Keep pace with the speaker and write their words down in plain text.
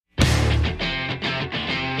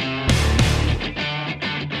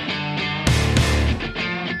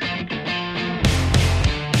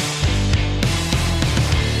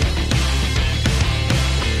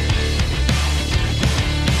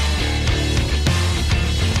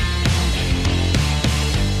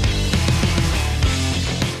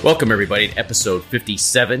Welcome, everybody, to episode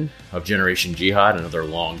 57 of Generation Jihad, another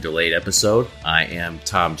long-delayed episode. I am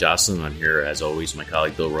Tom Jocelyn. I'm here, as always, with my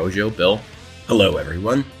colleague Bill Roggio. Bill. Hello,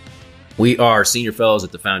 everyone. We are senior fellows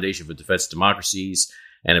at the Foundation for Defense of Democracies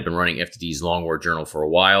and have been running FDD's Long War Journal for a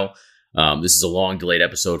while. This is a long-delayed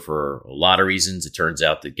episode for a lot of reasons. It turns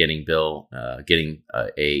out that getting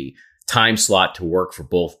a time slot to work for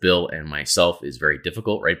both Bill and myself is very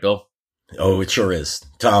difficult, right, Bill? Oh, it sure is.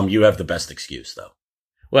 Tom, you have the best excuse, though.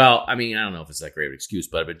 Well, I mean, I don't know if it's that great of an excuse,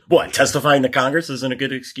 but I've been... What, testifying to Congress isn't a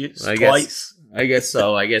good excuse? I Twice? I guess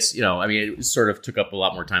so. I guess, it sort of took up a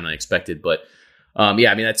lot more time than I expected. But,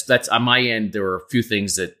 that's on my end. There were a few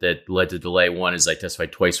things that led to delay. One is I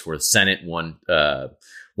testified twice for the Senate,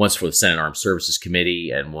 once for the Senate Armed Services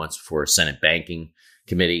Committee and once for Senate Banking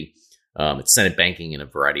Committee. It's Senate Banking and a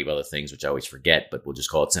variety of other things, which I always forget, but we'll just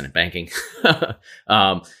call it Senate Banking.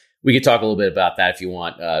 We could talk a little bit about that if you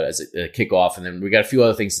want as a kickoff, and then we got a few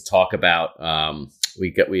other things to talk about. I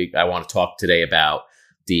want to talk today about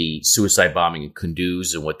the suicide bombing in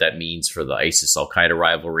Kunduz and what that means for the ISIS-Al-Qaeda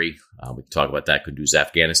rivalry. We can talk about that, Kunduz,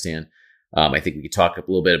 Afghanistan. I think we could talk a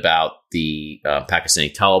little bit about the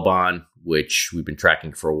Pakistani Taliban, which we've been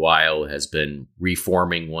tracking for a while, has been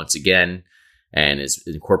reforming once again and is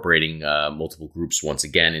incorporating multiple groups once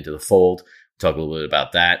again into the fold. We'll talk a little bit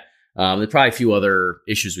about that. There's probably a few other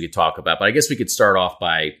issues we could talk about, but I guess we could start off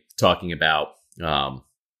by talking about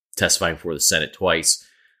testifying for the Senate twice.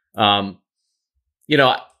 It's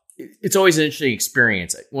always an interesting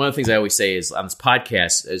experience. One of the things I always say is on this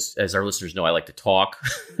podcast, as our listeners know, I like to talk.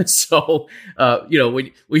 So,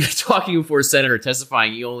 when you're talking for a senator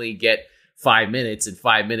testifying, you only get 5 minutes, and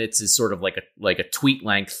 5 minutes is sort of like a tweet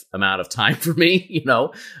length amount of time for me,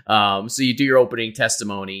 So you do your opening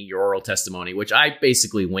testimony, your oral testimony, which I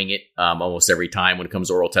basically wing it almost every time when it comes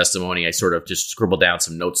to oral testimony. I sort of just scribble down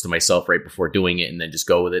some notes to myself right before doing it and then just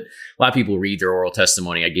go with it. A lot of people read their oral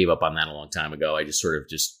testimony. I gave up on that a long time ago. I just sort of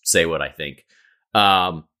just say what I think.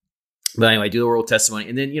 But anyway, I do the oral testimony.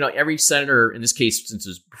 And then, every senator, in this case, since it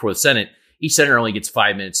was before the Senate, each senator only gets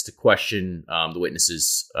 5 minutes to question the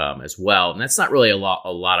witnesses as well. And that's not really a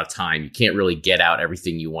lot of time. You can't really get out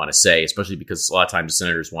everything you want to say, especially because a lot of times the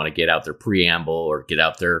senators want to get out their preamble or get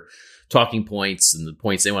out their talking points and the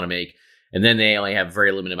points they want to make. And then they only have a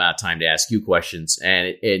very limited amount of time to ask you questions.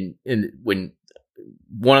 And when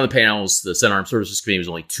one of the panels, the Senate Armed Services Committee, was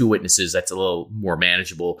only 2 witnesses, that's a little more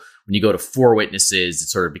manageable. When you go to 4 witnesses, it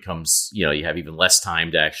sort of becomes, you have even less time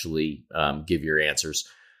to actually give your answers.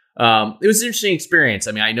 It was an interesting experience.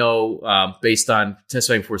 I mean, I know based on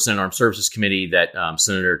testifying for Senate Armed Services Committee that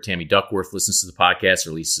Senator Tammy Duckworth listens to the podcast, or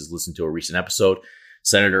at least has listened to a recent episode.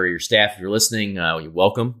 Senator, your staff, if you're listening, you're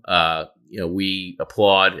welcome. We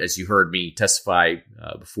applaud, as you heard me testify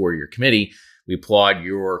before your committee, we applaud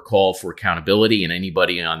your call for accountability, and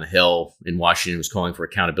anybody on the Hill in Washington who's calling for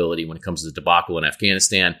accountability when it comes to the debacle in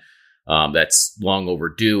Afghanistan. That's long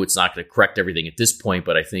overdue. It's not going to correct everything at this point,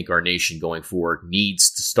 but I think our nation going forward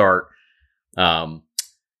needs to start,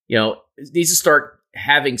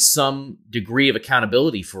 having some degree of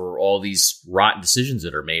accountability for all these rotten decisions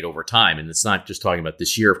that are made over time. And it's not just talking about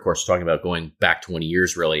this year, of course, talking about going back 20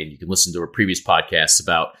 years, really. And you can listen to our previous podcasts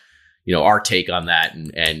about, our take on that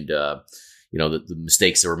and the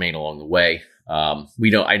mistakes that were made along the way.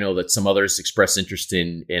 I know that some others express interest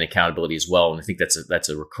in accountability as well. And I think that's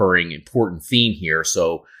a recurring important theme here.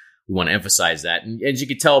 So we want to emphasize that. And as you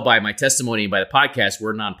can tell by my testimony and by the podcast,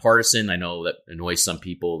 we're nonpartisan. I know that annoys some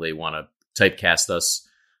people. They want to typecast us.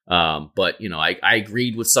 But I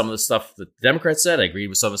agreed with some of the stuff that the Democrats said. I agreed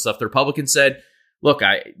with some of the stuff the Republicans said. Look,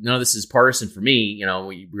 none of this is partisan for me.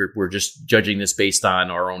 We're just judging this based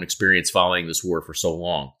on our own experience following this war for so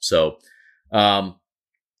long. So,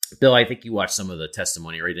 Bill, I think you watched some of the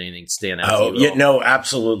testimony, right? Anything stand out to you? Yeah, no,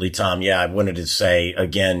 absolutely, Tom. Yeah, I wanted to say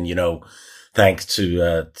again, thanks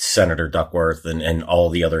to Senator Duckworth and all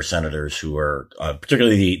the other senators who are,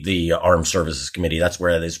 particularly the Armed Services Committee. That's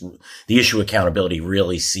where the issue of accountability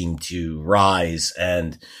really seemed to rise,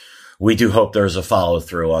 and we do hope there's a follow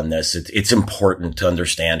through on this. It's important to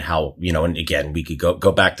understand how, and again, we could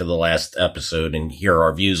go back to the last episode and hear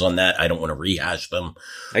our views on that. I don't want to rehash them.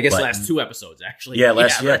 I guess last 2 episodes, actually. Yeah,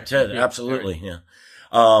 absolutely. Yeah.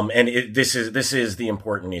 And this is the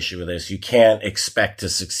important issue of this. You can't expect to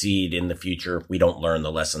succeed in the future if we don't learn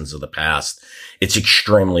the lessons of the past. It's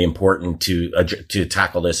extremely important to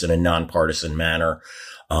tackle this in a nonpartisan manner.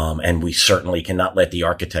 And we certainly cannot let the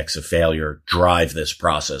architects of failure drive this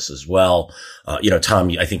process as well.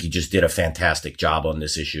 Tom, I think you just did a fantastic job on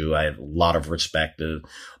this issue. I have a lot of respect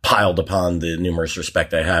piled upon the numerous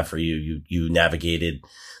respect I have for you. You navigated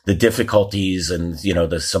the difficulties and,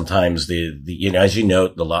 sometimes as you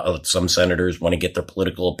note, some senators want to get their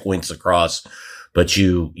political points across, but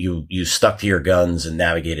you stuck to your guns and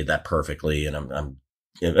navigated that perfectly. And I'm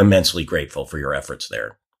immensely grateful for your efforts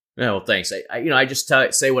there. Yeah, well, thanks. I just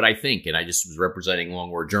say what I think, and I just was representing Long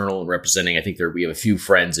War Journal and representing. I think we have a few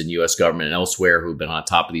friends in U.S. government and elsewhere who've been on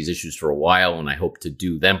top of these issues for a while, and I hope to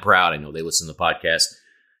do them proud. I know they listen to the podcast.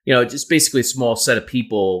 Just basically a small set of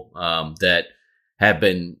people that have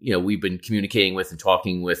been, we've been communicating with and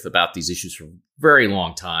talking with about these issues for a very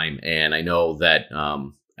long time, and I know that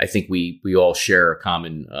I think we all share a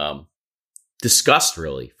common disgust,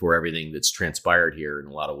 really, for everything that's transpired here in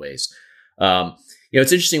a lot of ways.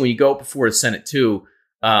 It's interesting when you go before the Senate too.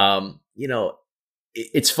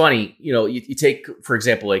 It's funny. You take, for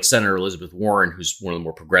example, like Senator Elizabeth Warren, who's one of the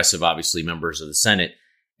more progressive, obviously, members of the Senate,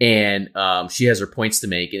 and she has her points to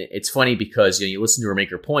make. And it's funny because you listen to her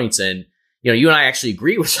make her points, and you and I actually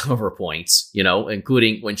agree with some of her points.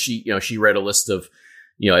 Including when she read a list of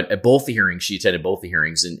at both the hearings, she attended both the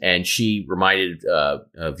hearings, and she reminded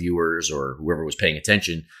viewers or whoever was paying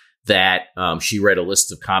attention that she read a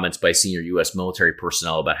list of comments by senior U.S. military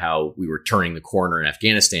personnel about how we were turning the corner in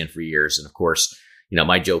Afghanistan for years. And of course,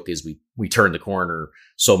 my joke is we turned the corner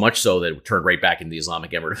so much so that it turned right back into the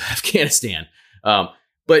Islamic Emirate of Afghanistan.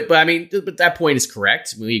 But that point is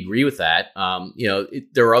correct. We agree with that.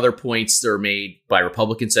 There are other points that are made by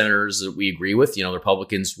Republican senators that we agree with. The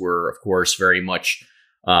Republicans were, of course, very much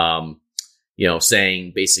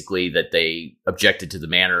saying basically that they objected to the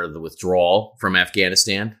manner of the withdrawal from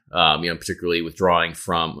Afghanistan, particularly withdrawing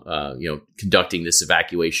from, conducting this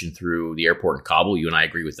evacuation through the airport in Kabul. You and I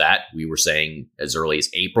agree with that. We were saying as early as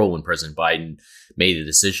April when President Biden made the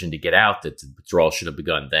decision to get out that the withdrawal should have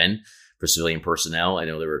begun then for civilian personnel. I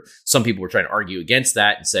know there were some people were trying to argue against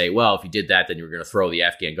that and say, well, if you did that, then you were going to throw the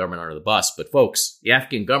Afghan government under the bus. But folks, the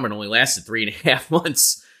Afghan government only lasted 3.5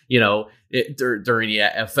 months. During the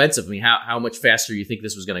offensive. I mean, how much faster do you think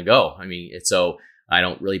this was going to go? I mean, so I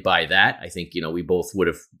don't really buy that. I think, we both would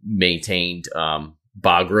have maintained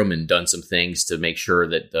Bagram and done some things to make sure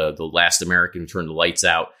that the last American who turned the lights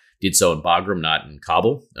out did so in Bagram, not in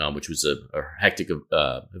Kabul, which was a hectic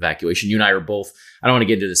evacuation. You and I are both, I don't want to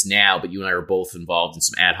get into this now, but you and I are both involved in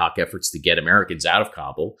some ad hoc efforts to get Americans out of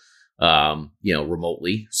Kabul,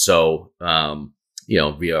 remotely. So,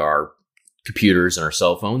 via our computers and our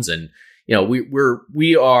cell phones, and we're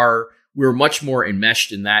much more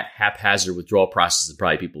enmeshed in that haphazard withdrawal process than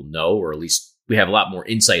probably people know, or at least we have a lot more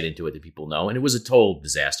insight into it than people know. And it was a total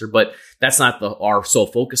disaster, but that's not our sole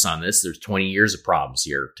focus on this. There's 20 years of problems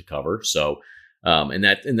here to cover. So, and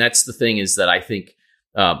that's the thing is that I think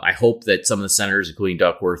I hope that some of the senators, including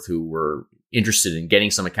Duckworth, who were interested in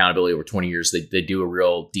getting some accountability over 20 years, they do a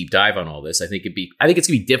real deep dive on all this. I think it's going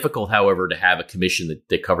to be difficult, however, to have a commission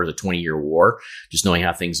that covers a 20-year war, just knowing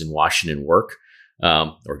how things in Washington work,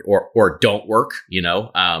 or don't work. It's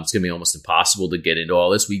going to be almost impossible to get into all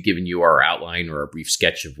this. We've given you our outline or a brief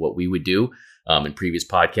sketch of what we would do in previous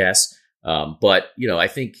podcasts. But I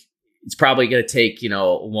think it's probably going to take, a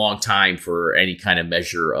long time for any kind of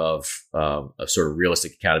measure of sort of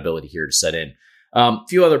realistic accountability here to set in. A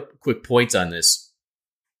few other quick points on this.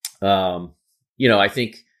 I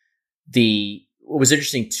think what was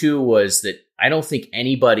interesting too was that I don't think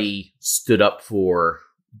anybody stood up for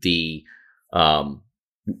the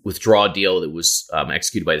withdrawal deal that was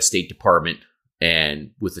executed by the State Department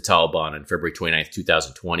and with the Taliban on February 29th,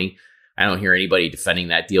 2020. I don't hear anybody defending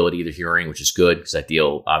that deal at either hearing, which is good because that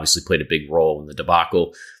deal obviously played a big role in the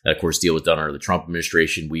debacle. That, of course, deal was done under the Trump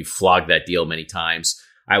administration. We've flogged that deal many times.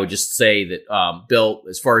 I would just say that, Bill,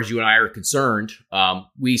 as far as you and I are concerned,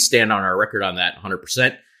 we stand on our record on that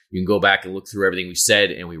 100%. You can go back and look through everything we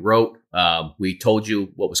said and we wrote. We told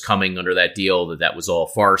you what was coming under that deal, that was all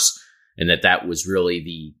a farce, and that was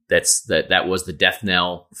really that was the death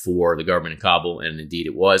knell for the government in Kabul, and indeed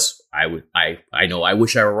it was. I know I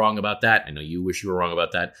wish I were wrong about that. I know you wish you were wrong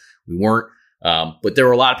about that. We weren't. But there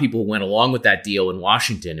were a lot of people who went along with that deal in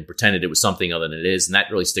Washington and pretended it was something other than it is. And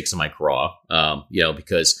that really sticks in my craw,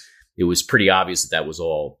 because it was pretty obvious that was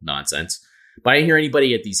all nonsense. But I didn't hear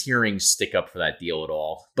anybody at these hearings stick up for that deal at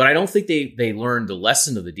all. But I don't think they learned the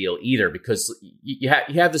lesson of the deal either, because you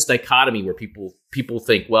have this dichotomy where people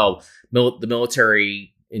think, well, the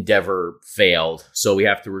military endeavor failed, so we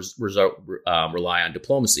have to rely on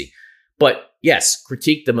diplomacy. But yes,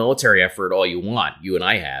 critique the military effort all you want. You and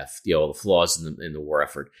I have, the flaws in the war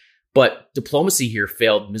effort. But diplomacy here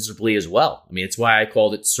failed miserably as well. I mean, it's why I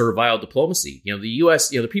called it servile diplomacy. The U.S.,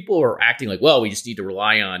 the people are acting like, well, we just need to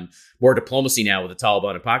rely on more diplomacy now with the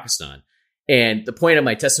Taliban in Pakistan. And the point of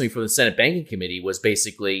my testimony for the Senate Banking Committee was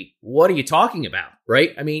basically, what are you talking about,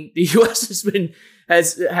 right? I mean, the U.S.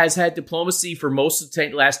 has had diplomacy for most of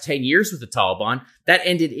the last 10 years with the Taliban. That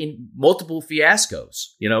ended in multiple fiascos.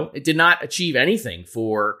 It did not achieve anything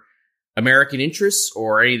for American interests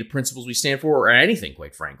or any of the principles we stand for or anything,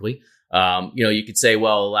 quite frankly. You could say,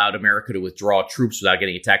 well, allowed America to withdraw troops without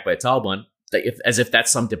getting attacked by the Taliban, as if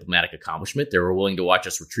that's some diplomatic accomplishment. They were willing to watch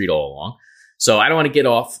us retreat all along. So I don't want to get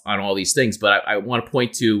off on all these things, but I want to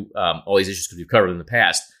point to all these issues because we've covered in the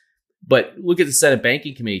past. But look at the Senate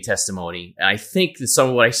Banking Committee testimony. And I think that some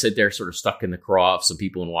of what I said there sort of stuck in the craw of some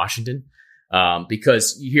people in Washington.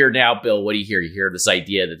 Because you hear now, Bill, what do you hear? You hear this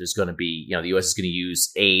idea that there's going to be, the U.S. is going to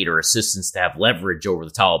use aid or assistance to have leverage over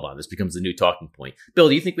the Taliban. This becomes the new talking point. Bill,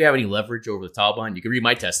 do you think we have any leverage over the Taliban? You can read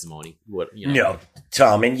my testimony. No,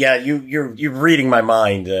 Tom, and yeah, you're reading my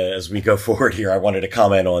mind as we go forward here. I wanted to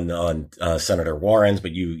comment on Senator Warren's,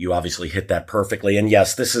 but you obviously hit that perfectly. And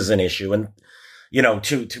yes, this is an issue. And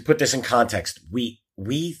to put this in context, we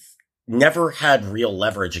never had real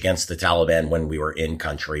leverage against the Taliban when we were in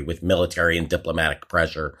country. With military and diplomatic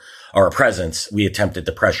pressure or presence, we attempted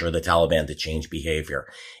to pressure the Taliban to change behavior.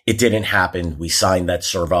 It didn't happen. We signed that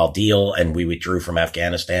servile deal and we withdrew from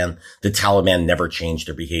Afghanistan. The Taliban never changed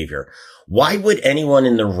their behavior. Why would anyone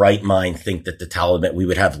in their right mind think that we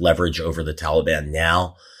would have leverage over the Taliban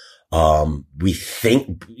now? We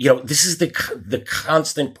think, this is the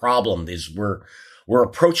constant problem is we're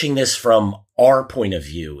approaching this from our point of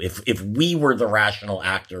view. If we were the rational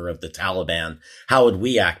actor of the Taliban, how would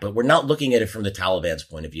we act? But we're not looking at it from the Taliban's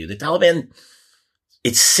point of view. The Taliban,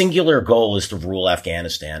 its singular goal is to rule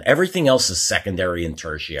Afghanistan. Everything else is secondary and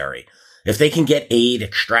tertiary. If they can get aid,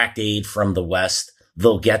 extract aid from the West,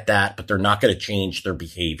 they'll get that, but they're not going to change their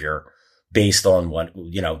behavior based on what,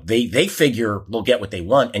 they figure they'll get what they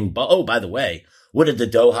want. And, by the way, what did the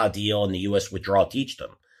Doha deal and the U.S. withdrawal teach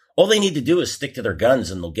them? All they need to do is stick to their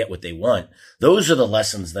guns and they'll get what they want. Those are the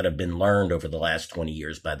lessons that have been learned over the last 20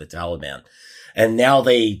 years by the Taliban. And now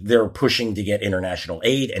they're pushing to get international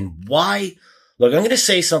aid. And why? Look, I'm going to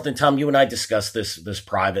say something, Tom. You and I discussed this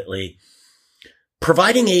privately.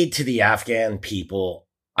 Providing aid to the Afghan people,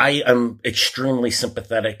 I am extremely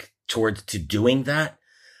sympathetic to doing that.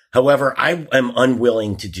 However, I am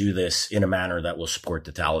unwilling to do this in a manner that will support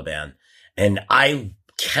the Taliban. And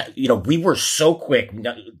we were so quick.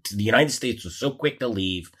 The United States was so quick to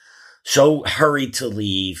leave, so hurried to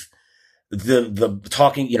leave. The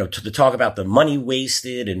talking, to the talk about the money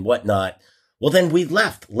wasted and whatnot. Well, then we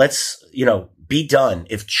left. Let's, be done.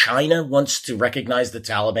 If China wants to recognize the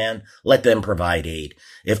Taliban, let them provide aid.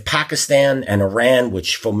 If Pakistan and Iran,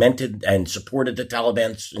 which fomented and supported the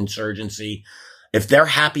Taliban's insurgency, if they're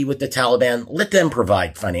happy with the Taliban, let them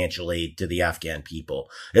provide financial aid to the Afghan people.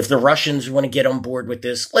 If the Russians want to get on board with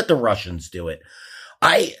this, let the Russians do it.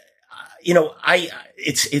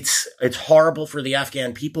 It's horrible for the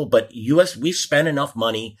Afghan people, but we've spent enough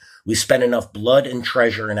money. We spent enough blood and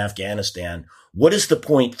treasure in Afghanistan. What is the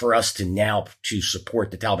point for us to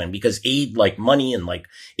support the Taliban? Because aid, like money and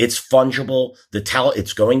it's fungible.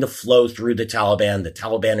 It's going to flow through the Taliban. The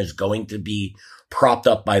Taliban is going to be propped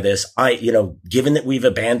up by this. Given that we've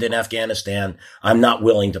abandoned Afghanistan, I'm not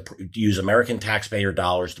willing to use American taxpayer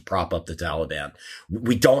dollars to prop up the Taliban.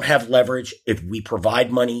 We don't have leverage. If we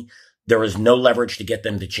provide money, there is no leverage to get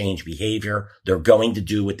them to change behavior. They're going to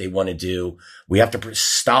do what they want to do. We have to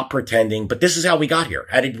stop pretending. But this is how we got here.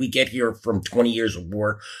 How did we get here from 20 years of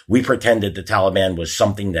war? We pretended the Taliban was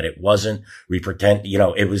something that it wasn't. We pretend,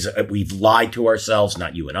 we've lied to ourselves,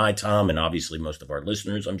 not you and I, Tom, and obviously most of our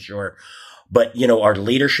listeners, I'm sure. But, our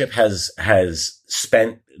leadership has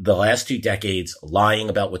spent the last 2 decades lying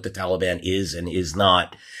about what the Taliban is and is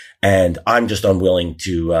not. And I'm just unwilling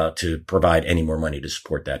to provide any more money to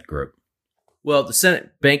support that group. Well, the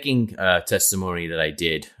Senate banking testimony that I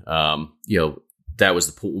did, that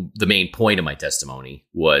was the main point of my testimony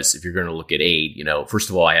was if you're going to look at aid, first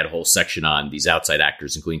of all, I had a whole section on these outside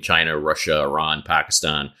actors, including China, Russia, Iran,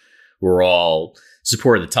 Pakistan, who are all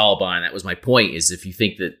supported the Taliban. That was my point, is if you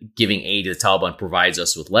think that giving aid to the Taliban provides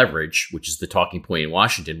us with leverage, which is the talking point in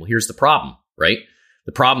Washington, well, here's the problem, right?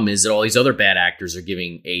 The problem is that all these other bad actors are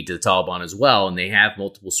giving aid to the Taliban as well, and they have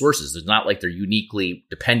multiple sources. It's not like they're uniquely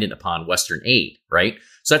dependent upon Western aid, right?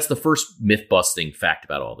 So that's the first myth-busting fact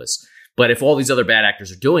about all this. But if all these other bad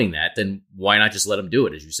actors are doing that, then why not just let them do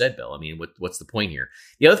it, as you said, Bill? I mean, what's the point here?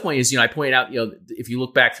 The other point is, I pointed out, if you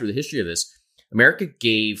look back through the history of this, America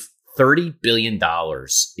gave $30 billion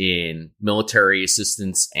in military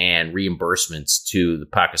assistance and reimbursements to the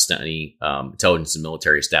Pakistani intelligence and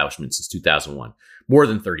military establishment since 2001. More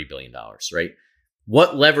than $30 billion, right?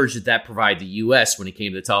 What leverage did that provide the U.S. when it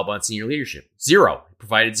came to the Taliban senior leadership? Zero. It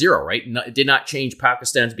provided zero, right? It did not change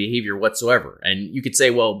Pakistan's behavior whatsoever. And you could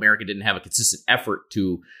say, well, America didn't have a consistent effort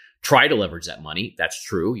to try to leverage that money. That's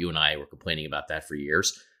true. You and I were complaining about that for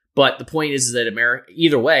years. But the point is that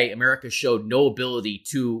either way, America showed no ability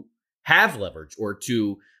to have leverage or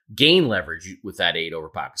to gain leverage with that aid over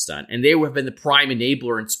Pakistan. And they have been the prime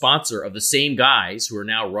enabler and sponsor of the same guys who are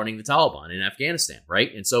now running the Taliban in Afghanistan,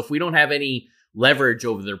 right? And so if we don't have any leverage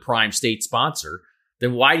over their prime state sponsor,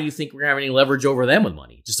 then why do you think we're going to have any leverage over them with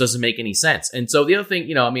money? It just doesn't make any sense. And so the other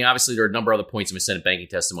thing, obviously there are a number of other points in my Senate banking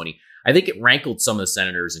testimony. I think it rankled some of the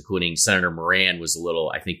senators, including Senator Moran was a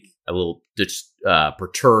little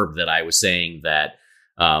perturbed that I was saying that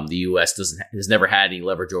the U.S. has never had any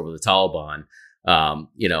leverage over the Taliban.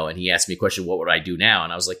 And he asked me a question, what would I do now?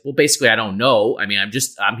 And I was like, well, basically, I don't know. I mean,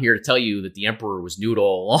 I'm here to tell you that the emperor was nude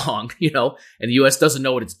all along, and the U.S. doesn't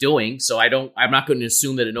know what it's doing. So I'm not going to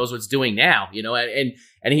assume that it knows what it's doing now,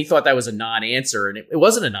 and he thought that was a non-answer, and it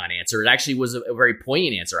wasn't a non-answer. It actually was a very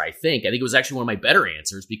poignant answer. I think it was actually one of my better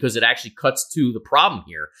answers because it actually cuts to the problem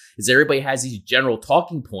here is that everybody has these general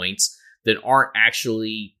talking points that aren't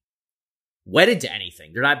actually wedded to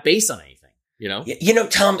anything. They're not based on anything.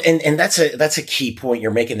 Tom, and that's a key point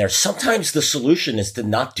you're making there. Sometimes the solution is to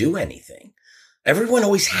not do anything. Everyone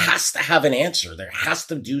always has to have an answer. There has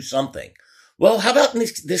to do something. Well, how about in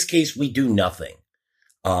this case, we do nothing,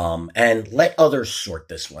 and let others sort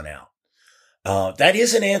this one out. That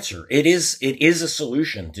is an answer. It is a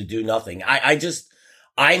solution to do nothing.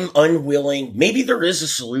 I'm unwilling. Maybe there is a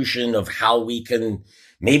solution of how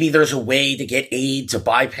maybe there's a way to get aid to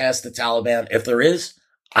bypass the Taliban. If there is,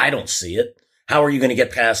 I don't see it. How are you going to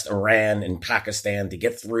get past Iran and Pakistan to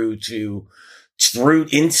get through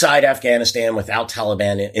inside Afghanistan without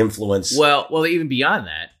Taliban influence? Well, even beyond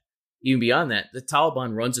that, the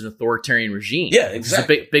Taliban runs an authoritarian regime. Yeah,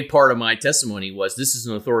 exactly. A big part of my testimony was this is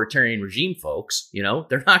an authoritarian regime, folks.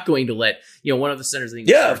 They're not going to let, one of the senators.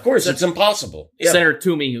 Yeah, of course, it's impossible. Yeah. Senator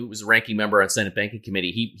Toomey, who was a ranking member on Senate Banking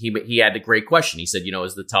Committee, he had the great question. He said,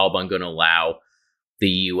 is the Taliban going to allow the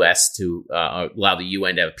U.S. to allow the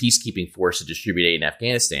UN to have a peacekeeping force to distribute aid in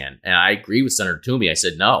Afghanistan? And I agree with Senator Toomey. I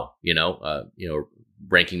said, no,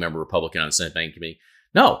 ranking member Republican on the Senate Banking Committee.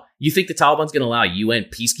 No, you think the Taliban's going to allow a UN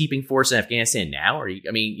peacekeeping force in Afghanistan now?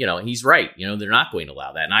 He's right. They're not going to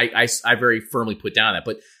allow that. And I very firmly put down that.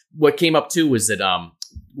 But what came up too was that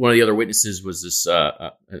one of the other witnesses was this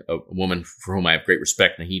a woman for whom I have great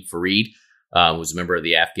respect, Naheed Fareed, who was a member of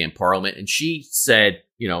the Afghan parliament. And she said,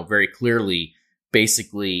 very clearly,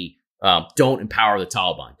 basically, don't empower the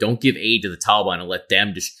Taliban. Don't give aid to the Taliban and let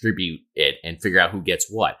them distribute it and figure out who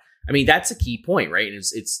gets what. I mean, that's a key point, right? And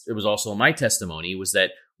it was also in my testimony was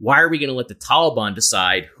that why are we going to let the Taliban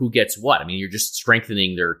decide who gets what? I mean, you're just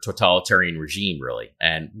strengthening their totalitarian regime, really.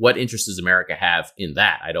 And what interest does America have in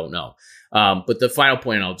that? I don't know. But the final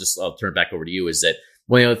point, I'll turn it back over to you, is that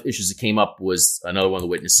one of the issues that came up was another one of the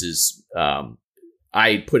witnesses.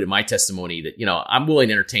 I put in my testimony that, I'm willing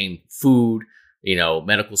to entertain food,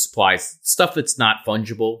 medical supplies, stuff that's not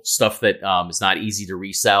fungible, stuff that is not easy to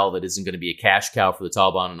resell, that isn't going to be a cash cow for the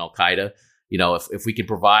Taliban and Al-Qaeda. If we can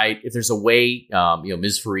provide, if there's a way,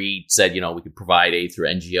 Ms. Fareed said, we could provide aid through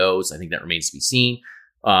NGOs. I think that remains to be seen.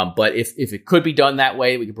 But if it could be done that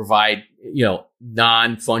way, we could provide,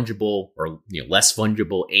 non-fungible or, less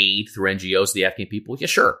fungible aid through NGOs to the Afghan people. Yeah,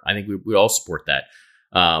 sure. I think we all support that.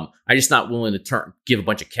 I'm just not willing to give a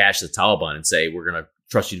bunch of cash to the Taliban and say, we're going to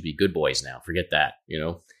trust you to be good boys now. Forget that,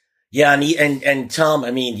 Yeah. And Tom,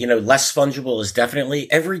 less fungible is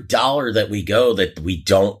definitely every dollar that we go that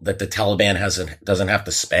the Taliban doesn't have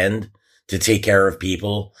to spend to take care of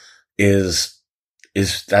people is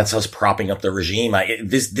that's us propping up the regime. I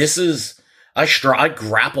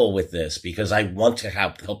grapple with this because I want to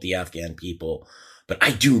help the Afghan people, but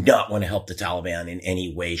I do not want to help the Taliban in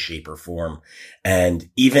any way, shape, or form. And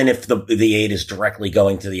even if the aid is directly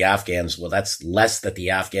going to the Afghans, well, that's less that the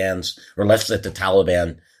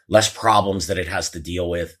Taliban, less problems that it has to deal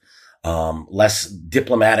with, less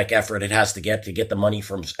diplomatic effort it has to get the money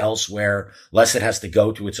from elsewhere, less it has to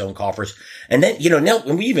go to its own coffers. And then, now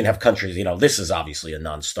when we even have countries, this is obviously a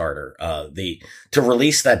non-starter, to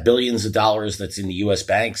release that billions of dollars that's in the U.S.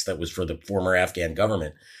 banks that was for the former Afghan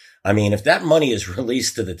government. I mean, if that money is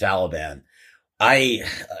released to the Taliban,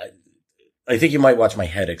 I think you might watch my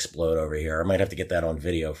head explode over here. I might have to get that on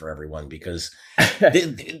video for everyone because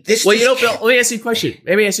this. Well, Bill, let me ask you a question.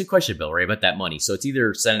 Maybe ask you a question, Bill, right, about that money. So it's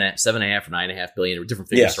either 7.5 or 9.5 billion, or different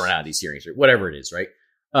figures thrown out of these hearings, or whatever it is, right?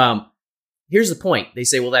 Here's the point. They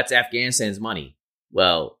say, well, that's Afghanistan's money.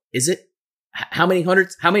 Well, is it? How many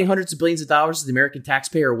hundreds of billions of dollars does the American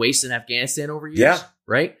taxpayer waste in Afghanistan over years? Yeah.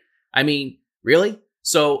 Right? I mean, really?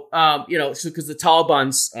 So, because the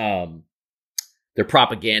Taliban's, their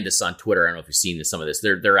propagandists on Twitter, I don't know if you've seen some of this.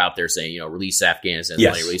 They're out there saying, release Afghanistan's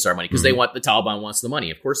money, release our money, because they want, the Taliban wants the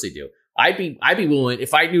money. Of course they do. I'd be willing,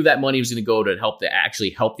 if I knew that money was going to go to help the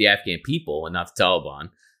Afghan people and not the Taliban.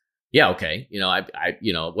 Yeah, okay.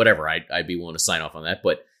 Whatever. I'd be willing to sign off on that.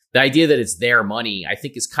 But the idea that it's their money, I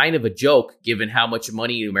think, is kind of a joke, given how much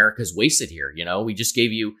money America's wasted here. We just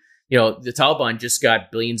gave you, the Taliban just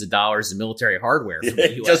got billions of dollars in military hardware from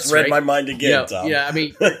the U.S. Just read my mind again, Tom. Yeah, I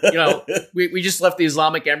mean, we just left the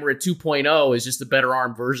Islamic Emirate 2.0 as just a better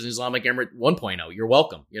armed version of Islamic Emirate 1.0. You're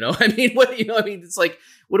welcome. I mean, it's like,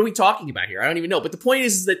 what are we talking about here? I don't even know. But the point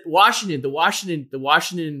is that Washington,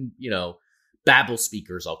 Babel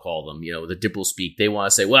speakers, I'll call them, the Diplo speak. They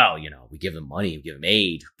want to say, well, we give them money, we give them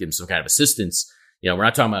aid, give them some kind of assistance. We're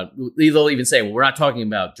not talking about, they'll even say, well, we're not talking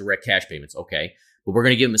about direct cash payments. Okay. But we're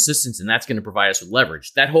going to give them assistance, and that's going to provide us with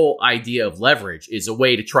leverage. That whole idea of leverage is a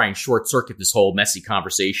way to try and short circuit this whole messy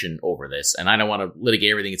conversation over this. And I don't want to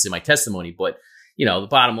litigate everything that's in my testimony, but the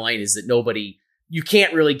bottom line is that you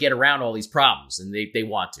can't really get around all these problems, and they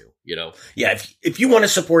want to, Yeah. If you want to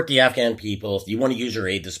support the Afghan people, if you want to use your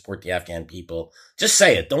aid to support the Afghan people, just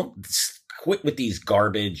say it. Don't quit with these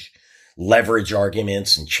garbage leverage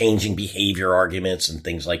arguments and changing behavior arguments and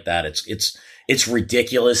things like that. It's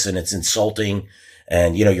ridiculous and it's insulting.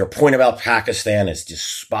 And, your point about Pakistan is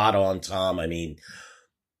just spot on, Tom. I mean,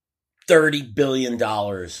 $30 billion.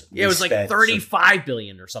 Yeah, it was like $35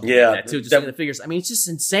 billion or something like that, too. Just the figures. I mean, it's just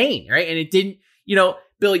insane, right? And it didn't,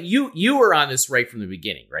 Bill, you were on this right from the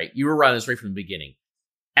beginning, right? You were on this right from the beginning.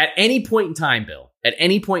 At any point in time, Bill,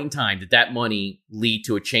 did that money lead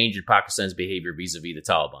to a change in Pakistan's behavior vis-a-vis the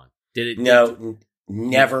Taliban? Did it? No,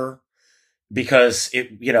 never. Because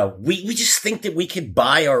we just think that we could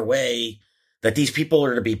buy our way, that these people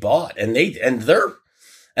are to be bought, and the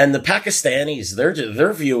Pakistanis,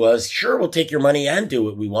 their view was, sure, we'll take your money and do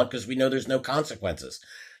what we want because we know there's no consequences.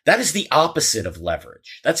 That is the opposite of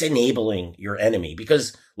leverage. That's enabling your enemy,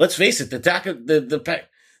 because let's face it, the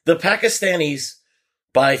Pakistanis,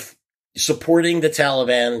 by supporting the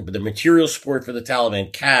Taliban, the material support for the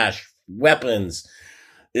Taliban, cash, weapons,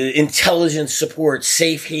 intelligence support,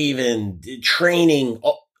 safe haven, training,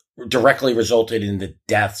 directly resulted in the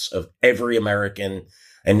deaths of every American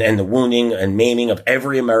and the wounding and maiming of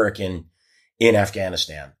every American in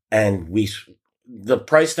Afghanistan. And the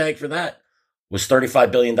price tag for that was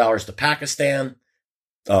 $35 billion to Pakistan.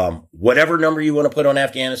 Whatever number you want to put on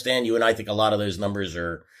Afghanistan, you and I think a lot of those numbers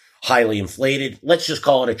are highly inflated. Let's just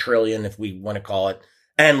call it $1 trillion if we want to call it,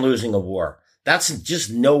 and losing a war. That's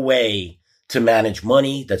just no way to manage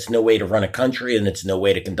money. That's no way to run a country, and it's no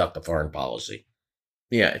way to conduct a foreign policy.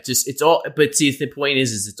 Yeah, it's all, but see, the point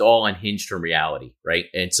is it's all unhinged from reality, right?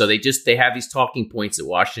 And so they have these talking points that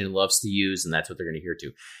Washington loves to use, and that's what they're going to hear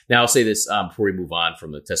to. Now, I'll say this before we move on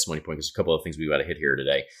from the testimony point, because there's a couple of things we've got to hit here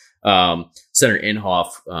today. Senator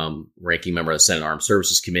Inhofe, ranking member of the Senate Armed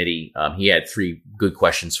Services Committee, he had 3 good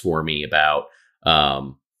questions for me about,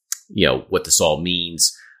 what this all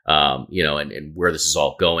means, and where this is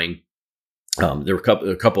all going. There were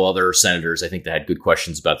a couple other senators, I think, that had good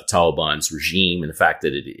questions about the Taliban's regime and the fact that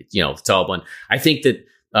the Taliban. I think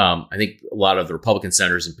a lot of the Republican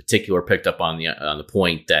senators in particular picked up on the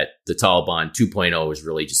point that the Taliban 2.0 is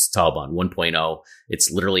really just Taliban 1.0.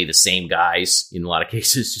 It's literally the same guys in a lot of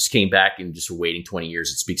cases, just came back and just were waiting 20 years.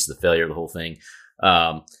 It speaks to the failure of the whole thing.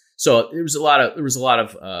 So there was a lot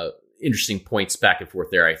of interesting points back and forth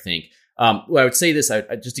there, I think. Well, I would say this,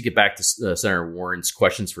 just to get back to Senator Warren's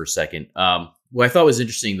questions for a second. What I thought was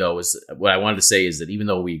interesting, though, was what I wanted to say is that even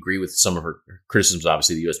though we agree with some of her criticisms,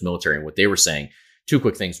 obviously, the U.S. military and what they were saying, 2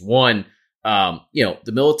 quick things. One,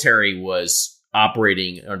 the military was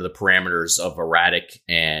operating under the parameters of erratic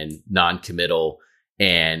and non-committal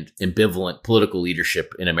and ambivalent political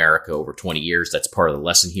leadership in America over 20 years. That's part of the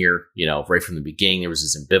lesson here. Right from the beginning, there was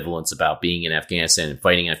this ambivalence about being in Afghanistan and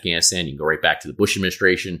fighting in Afghanistan. You can go right back to the Bush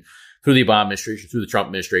administration, through the Obama administration, through the Trump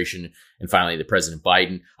administration, and finally the President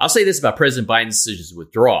Biden. I'll say this about President Biden's decisions to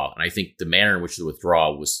withdraw, and I think the manner in which the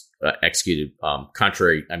withdrawal was executed,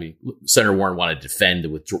 contrary. I mean, Senator Warren wanted to defend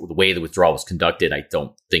the way the withdrawal was conducted. I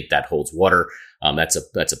don't think that holds water. That's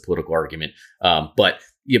a political argument. But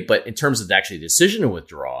in terms of actually the decision to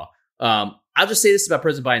withdraw, I'll just say this about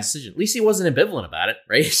President Biden's decision. At least he wasn't ambivalent about it,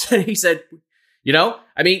 right? He said,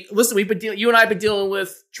 I mean, listen, you and I have been dealing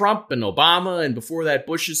with Trump and Obama and before that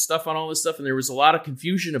Bush's stuff on all this stuff. And there was a lot of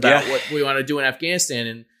confusion about what we want to do in Afghanistan.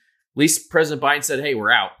 And at least President Biden said, hey,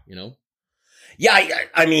 we're out, Yeah,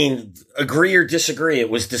 I mean, agree or disagree, it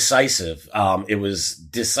was decisive. It was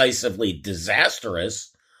decisively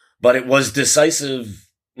disastrous, but it was decisive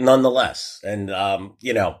nonetheless. And,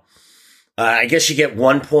 I guess you get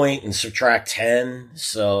 1 point and subtract 10.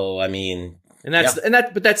 So, I mean,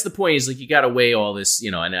 but that's the point is like, you got to weigh all this,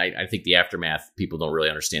 and I think the aftermath, people don't really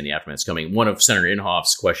understand the aftermath is coming. One of Senator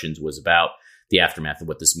Inhofe's questions was about the aftermath of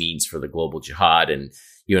what this means for the global jihad. And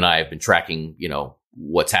you and I have been tracking,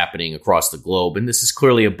 what's happening across the globe. And this is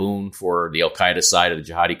clearly a boon for the Al-Qaeda side of the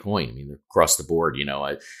jihadi coin. I mean, across the board,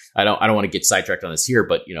 I don't want to get sidetracked on this here,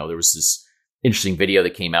 but, there was this interesting video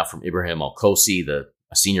that came out from Ibrahim Al-Kosi,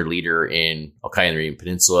 a senior leader in Al-Qaeda in the Arabian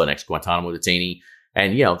Peninsula, an ex-Guantanamo detainee.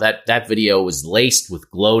 And, that video was laced with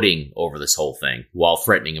gloating over this whole thing while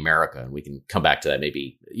threatening America. And we can come back to that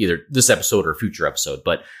maybe either this episode or a future episode.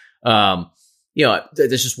 But,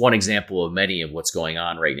 there's just one example of many of what's going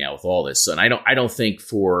on right now with all this. And I don't think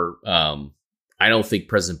President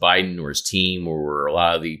Biden or his team or a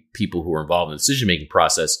lot of the people who are involved in the decision-making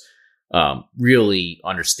process really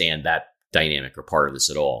understand that dynamic or part of this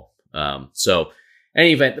at all. So in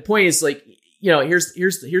any event, the point is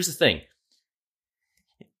here's the thing.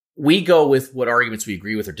 We go with what arguments we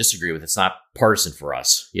agree with or disagree with. It's not partisan for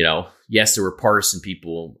us. Yes, there were partisan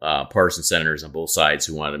people, partisan senators on both sides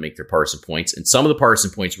who wanted to make their partisan points. And some of the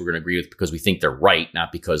partisan points we're going to agree with because we think they're right,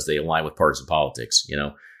 not because they align with partisan politics.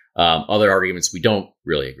 Other arguments we don't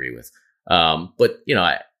really agree with. But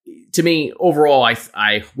to me, overall,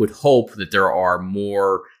 I would hope that there are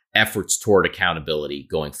more efforts toward accountability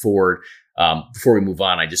going forward. Before we move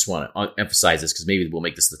on, I just want to emphasize this because maybe we'll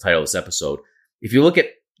make this the title of this episode. If you look at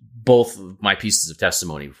both of my pieces of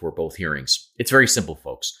testimony before both hearings, it's very simple,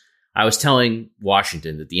 folks. I was telling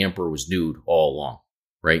Washington that the emperor was nude all along,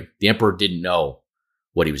 right? The emperor didn't know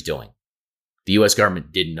what he was doing. The U.S.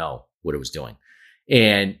 government didn't know what it was doing.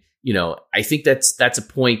 And, I think that's a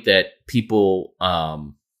point that people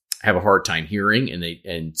have a hard time hearing,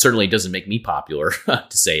 and certainly doesn't make me popular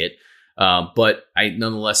to say it. But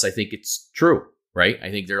nonetheless, I think it's true, right? I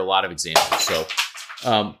think there are a lot of examples.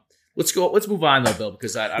 So, Let's move on though, Bill,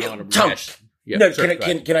 because I don't want to rehash. Yeah, no, sure,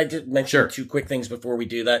 can I just mention two quick things before we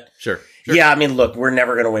do that? Sure. Yeah, I mean, look, we're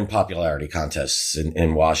never going to win popularity contests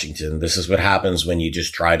in Washington. This is what happens when you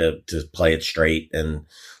just try to play it straight and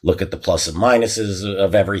look at the plus and minuses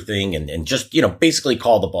of everything and just, basically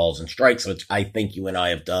call the balls and strikes, which I think you and I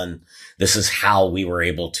have done. This is how we were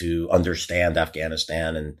able to understand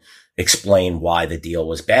Afghanistan and explain why the deal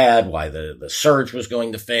was bad, why the surge was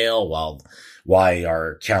going to fail, why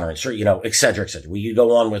our counterinsurgency, et cetera, et cetera. We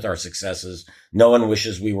go on with our successes. No one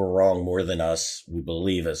wishes we were wrong more than us. We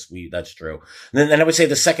believe us. That's true. And then I would say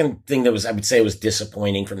the second thing that was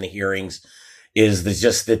disappointing from the hearings is the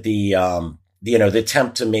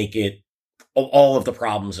attempt to make it all of the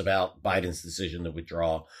problems about Biden's decision to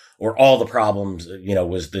withdraw, or all the problems,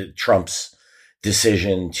 was the Trump's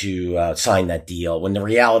decision to sign that deal, when the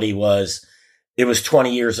reality was it was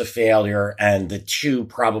 20 years of failure. And the two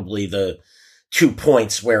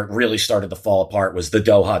points where it really started to fall apart was the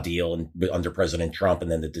Doha deal under President Trump, and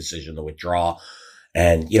then the decision to withdraw.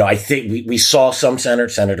 And, I think we saw some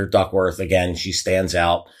Senator Duckworth, again, she stands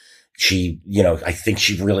out. She, I think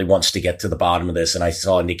she really wants to get to the bottom of this. And I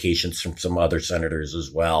saw indications from some other senators as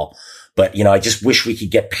well. But, I just wish we could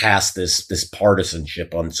get past this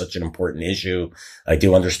partisanship on such an important issue. I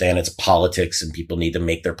do understand it's politics and people need to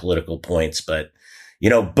make their political points, but,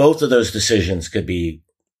 both of those decisions could be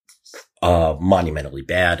monumentally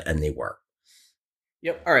bad, and they were.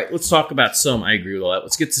 Yep. All right. Let's talk about I agree with all that.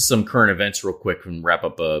 Let's get to some current events real quick and wrap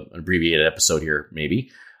up an abbreviated episode here,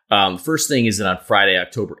 maybe. First thing is that on Friday,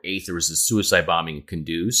 October 8th, there was a suicide bombing in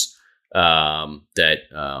Kunduz that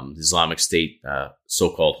the Islamic State,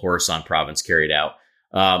 so-called Khorasan province, carried out.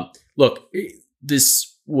 Look,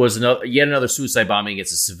 this was yet another suicide bombing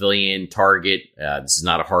against a civilian target. This is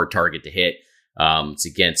not a hard target to hit. It's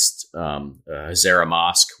against Hazara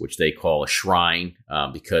Mosque, which they call a shrine,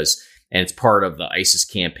 and it's part of the ISIS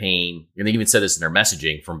campaign. And they even said this in their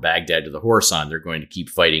messaging: from Baghdad to the Khorasan, they're going to keep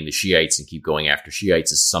fighting the Shiites and keep going after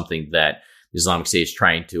Shiites. This is something that the Islamic State is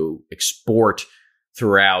trying to export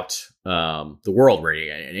throughout the world. Really,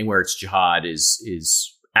 anywhere its jihad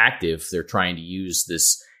is active, they're trying to use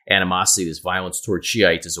this animosity, this violence towards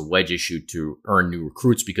Shiites as a wedge issue to earn new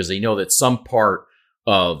recruits, because they know that some part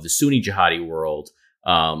of the Sunni jihadi world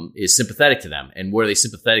is sympathetic to them. And what are they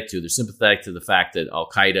sympathetic to? They're sympathetic to the fact that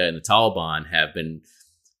Al-Qaeda and the Taliban have been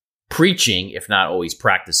preaching, if not always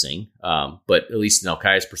practicing, but at least in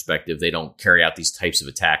Al-Qaeda's perspective, they don't carry out these types of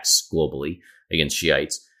attacks globally against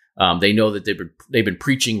Shiites. They know that they've been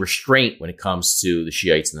preaching restraint when it comes to the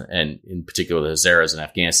Shiites and in particular the Hazaras in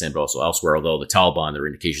Afghanistan, but also elsewhere. Although the Taliban, there are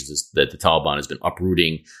indications that the Taliban has been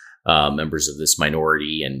uprooting members of this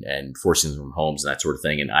minority and forcing them from homes and that sort of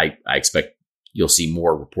thing. And I expect you'll see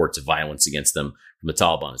more reports of violence against them from the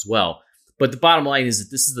Taliban as well. But the bottom line is that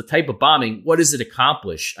this is the type of bombing. What does it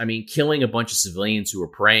accomplish? I mean, killing a bunch of civilians who are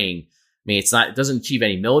praying. I mean, it doesn't achieve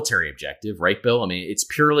any military objective, right, Bill? I mean, it's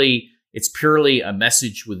purely a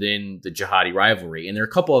message within the jihadi rivalry. And there are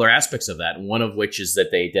a couple other aspects of that. One of which is that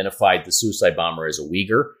they identified the suicide bomber as a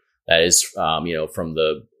Uyghur. That is, from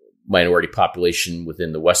the minority population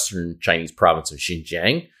within the Western Chinese province of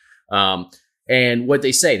Xinjiang. And what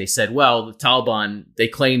they said, well, the Taliban, they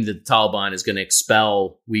claim that the Taliban is going to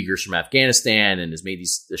expel Uyghurs from Afghanistan and has made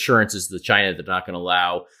these assurances to China that they're not going to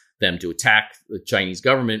allow them to attack the Chinese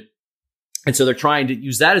government. And so they're trying to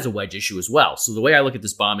use that as a wedge issue as well. So the way I look at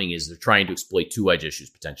this bombing is they're trying to exploit two wedge issues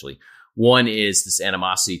potentially. One is this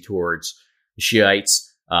animosity towards the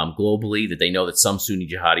Shiites globally that they know that some Sunni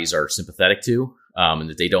jihadis are sympathetic to, and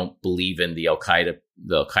that they don't believe in the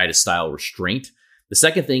Al-Qaeda style restraint. The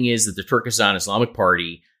second thing is that the Turkestan Islamic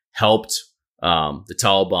Party helped the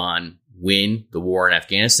Taliban win the war in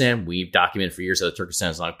Afghanistan. We've documented for years that the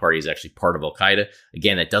Turkestan Islamic Party is actually part of Al-Qaeda.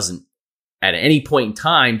 Again, that doesn't at any point in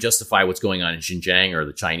time justify what's going on in Xinjiang or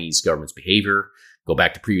the Chinese government's behavior. Go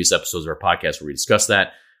back to previous episodes of our podcast where we discussed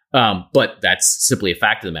that. But that's simply a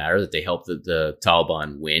fact of the matter that they helped the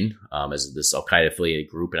Taliban win as this Al-Qaeda affiliated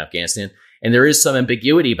group in Afghanistan. And there is some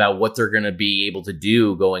ambiguity about what they're going to be able to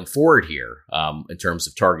do going forward here in terms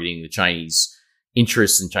of targeting the Chinese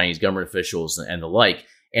interests and Chinese government officials and the like.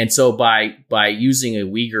 And so by using a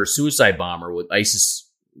Uyghur suicide bomber, what ISIS,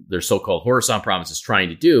 their so-called Khorasan province, is trying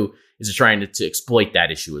to do is they're trying to exploit that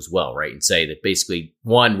issue as well, right? And say that basically,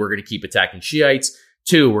 one, we're going to keep attacking Shiites.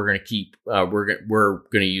 Two, we're going to keep we're going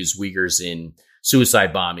to use Uyghurs in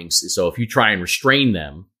suicide bombings. So if you try and restrain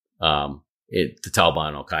them, the Taliban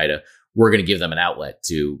and Al-Qaeda, we're going to give them an outlet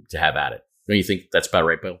to have at it. Don't you think that's about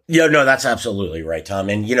right, Bill? Yeah, no, that's absolutely right, Tom.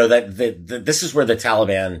 And this is where the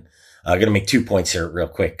Taliban, I'm going to make 2 points here real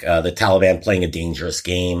quick. The Taliban playing a dangerous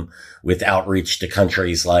game with outreach to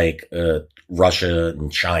countries like Russia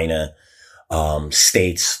and China,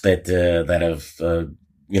 states that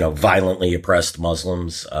have violently oppressed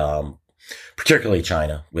Muslims, particularly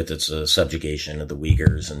China with its subjugation of the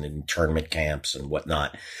Uyghurs and internment camps and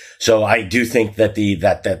whatnot. So I do think that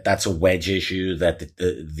that's a wedge issue that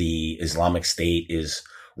the Islamic State is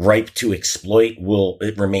ripe to exploit.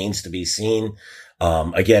 It remains to be seen.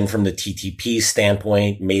 Again, from the TTP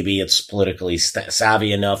standpoint, maybe it's politically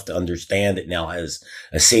savvy enough to understand it now has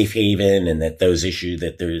a safe haven and that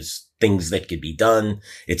there's things that could be done.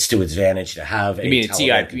 It's to its advantage to have a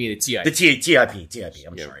TIP. The TIP.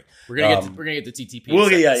 I'm sorry. We're gonna get the TTP. Well,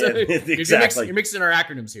 yeah, exactly. You're mixing our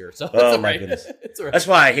acronyms here. So oh my goodness, right. That's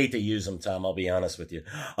why I hate to use them, Tom. I'll be honest with you.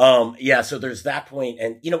 So there's that point,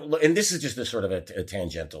 and and this is just a sort of a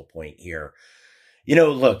tangential point here.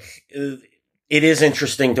 Look, it is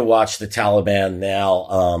interesting to watch the Taliban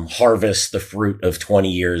now harvest the fruit of 20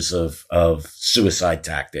 years of suicide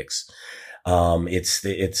tactics. It's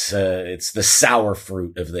the sour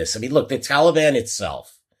fruit of this. I mean, look, the Taliban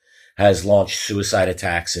itself has launched suicide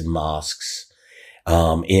attacks in mosques,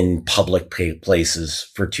 in public places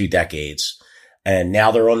for 2 decades. And now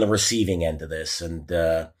they're on the receiving end of this. And,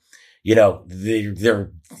 they're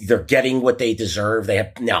getting what they deserve.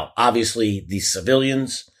 Now, obviously these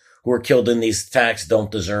civilians who are killed in these attacks don't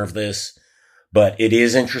deserve this, but it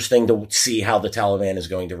is interesting to see how the Taliban is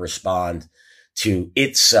going to respond to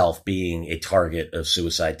itself being a target of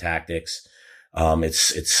suicide tactics.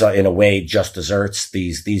 It's in a way just desserts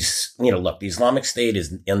these, look, the Islamic State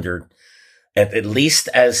is under, at least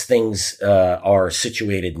as things, are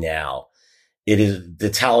situated now,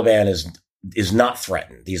 the Taliban is not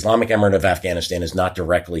threatened. The Islamic Emirate of Afghanistan is not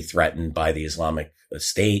directly threatened by the Islamic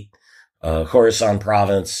State. Khorasan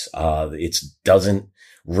province, it doesn't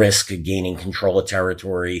risk gaining control of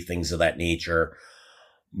territory, things of that nature.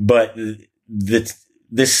 But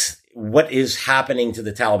what is happening to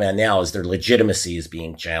the Taliban now is their legitimacy is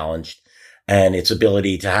being challenged and its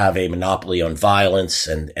ability to have a monopoly on violence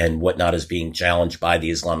and whatnot is being challenged by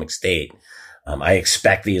the Islamic State. I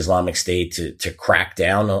expect the Islamic State to crack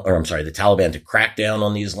down, the Taliban to crack down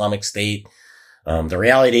on the Islamic State, The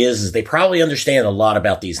reality is they probably understand a lot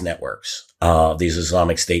about these networks, these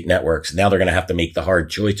Islamic State networks. Now they're going to have to make the hard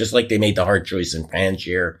choice, just like they made the hard choice in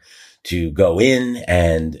Panjshir to go in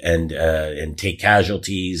and take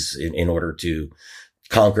casualties in order to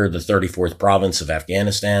conquer the 34th province of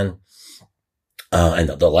Afghanistan. And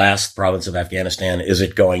the last province of Afghanistan. Is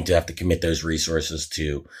it going to have to commit those resources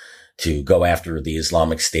to go after the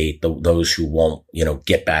Islamic State, those who won't,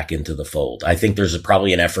 get back into the fold? I think there's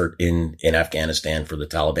probably an effort in Afghanistan for the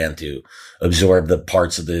Taliban to absorb the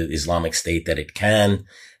parts of the Islamic State that it can,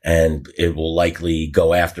 and it will likely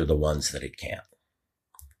go after the ones that it can't.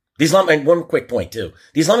 And one quick point too.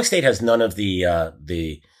 The Islamic State has none of the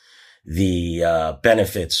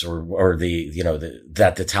benefits or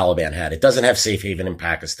that the Taliban had. It doesn't have safe haven in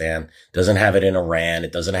Pakistan, doesn't have it in Iran,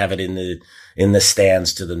 it doesn't have it in the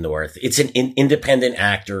stands to the north. It's an independent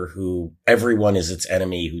actor who everyone is its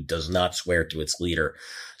enemy, who does not swear to its leader.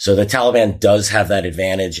 So the Taliban does have that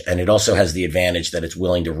advantage, and it also has the advantage that it's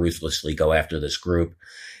willing to ruthlessly go after this group.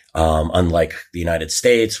 Unlike the United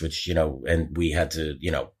States, which, and we had to,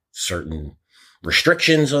 certain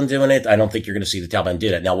restrictions on doing it. I don't think you're going to see the Taliban do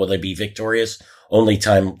that. Now, will they be victorious? Only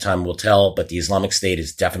time will tell, but the Islamic State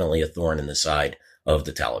is definitely a thorn in the side of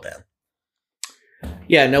the Taliban.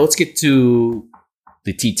 Yeah, now let's get to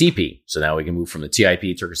the TTP. So now we can move from the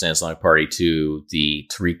TIP, Turkestan Islamic Party, to the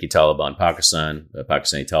Tehrik-e-Taliban Pakistan,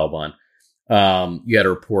 Pakistani Taliban. You had a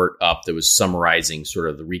report up that was summarizing sort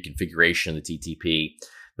of the reconfiguration of the TTP.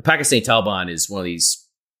 The Pakistani Taliban is one of these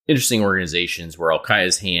interesting organizations where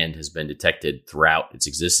Al-Qaeda's hand has been detected throughout its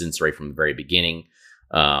existence, right from the very beginning.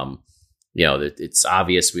 It's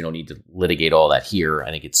obvious. We don't need to litigate all that here. I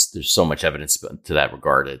think there's so much evidence to that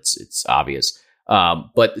regard. It's obvious.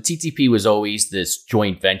 But the TTP was always this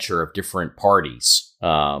joint venture of different parties,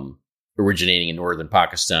 originating in northern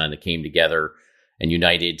Pakistan that came together and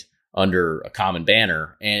united under a common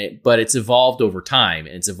banner. But it's evolved over time,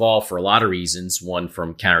 and it's evolved for a lot of reasons. One,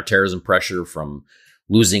 from counterterrorism pressure, from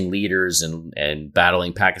losing leaders and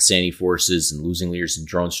battling Pakistani forces and losing leaders in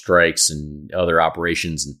drone strikes and other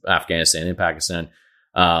operations in Afghanistan and Pakistan.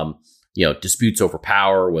 Disputes over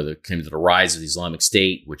power, whether it came to the rise of the Islamic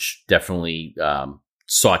State, which definitely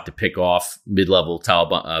sought to pick off mid-level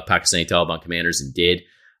Pakistani Taliban commanders and did,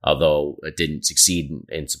 although it didn't succeed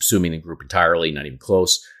in subsuming the group entirely, not even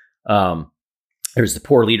close. There's the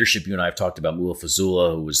poor leadership. You and I have talked about Mullah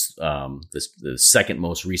Fazullah, who was the second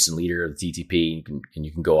most recent leader of the TTP.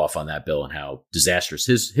 You can go off on that, Bill, and how disastrous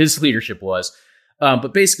his leadership was.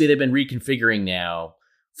 But basically, they've been reconfiguring now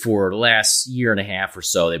for the last year and a half or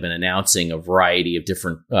so. They've been announcing a variety of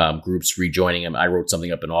different groups rejoining them. I wrote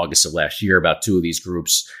something up in August of last year about two of these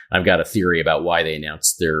groups. I've got a theory about why they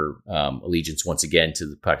announced their allegiance once again to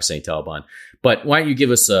the Pakistani Taliban. But why don't you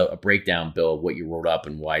give us a breakdown, Bill, of what you wrote up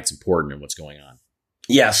and why it's important and what's going on?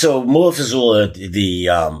 Yeah, so Mullah Fazullah,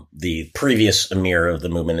 the previous emir of the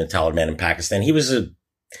movement in Taliban in Pakistan, he was an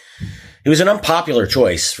unpopular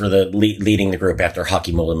choice for the leading the group after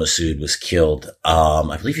Hakimullah Masood was killed.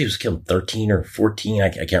 I believe he was killed 13 or 14. I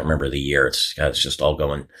can't remember the year. It's just all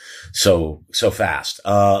going so fast.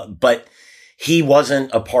 But he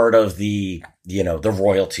wasn't a part of the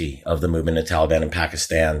royalty of the movement in Taliban in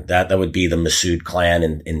Pakistan. That would be the Masood clan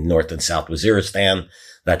in North and South Waziristan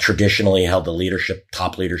that traditionally held the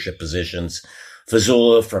top leadership positions.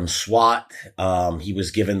 Fazullah from Swat, he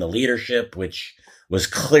was given the leadership, which was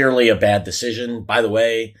clearly a bad decision. By the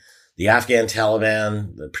way, the Afghan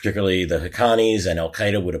Taliban, particularly the Haqqanis and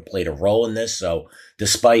Al-Qaeda, would have played a role in this. So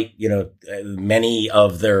despite, many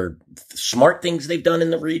of their smart things they've done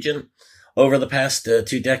in the region over the past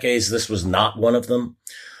 2 decades, this was not one of them.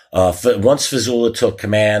 Once Fazullah took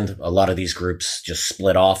command, a lot of these groups just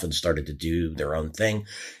split off and started to do their own thing.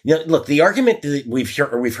 Look, the argument that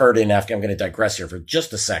we've heard in Afghan, I'm going to digress here for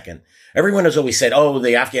just a second. Everyone has always said,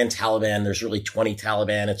 the Afghan Taliban, there's really 20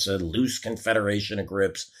 Taliban. It's a loose confederation of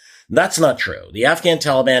groups. That's not true. The Afghan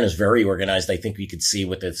Taliban is very organized. I think we could see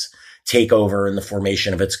with its takeover and the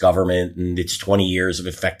formation of its government and its 20 years of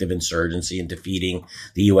effective insurgency and defeating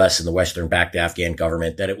the U.S. and the Western-backed Afghan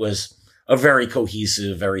government that it was a very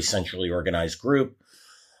cohesive, very centrally organized group.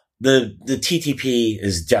 The TTP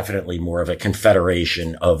is definitely more of a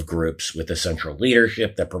confederation of groups with a central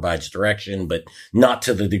leadership that provides direction, but not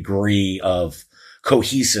to the degree of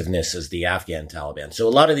cohesiveness as the Afghan Taliban. So a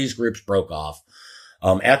lot of these groups broke off.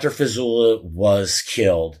 After Fazullah was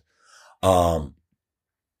killed,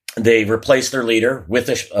 they replaced their leader with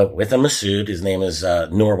a Masood. His name is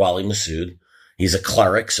Nur Wali Masood. He's a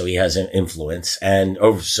cleric, so he has an influence. And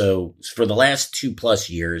so for the last 2+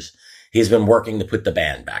 years, he's been working to put the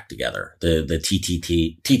band back together, the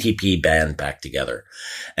TTP band back together.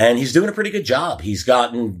 And he's doing a pretty good job. He's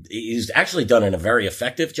actually done a very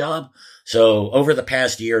effective job. So over the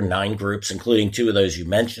past year, 9 groups, including 2 of those you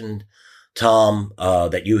mentioned, Tom,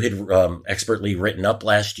 that you had expertly written up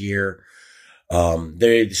last year.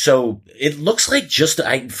 So it looks like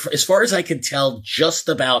as far as I can tell, just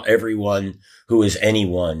about everyone who is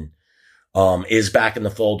anyone, is back in the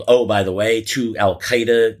fold. Oh, by the way, 2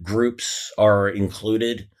 Al-Qaeda groups are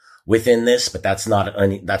included within this, but that's not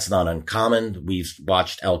uncommon. We've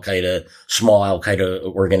watched small Al-Qaeda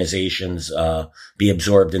organizations, be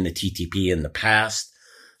absorbed in the TTP in the past.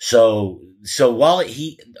 So while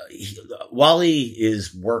he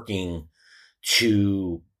is working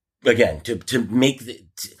to make the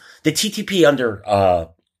TTP under,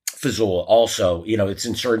 Fazul also, its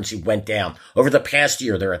insurgency went down. Over the past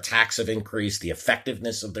year, their attacks have increased. The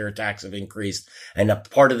effectiveness of their attacks have increased. And a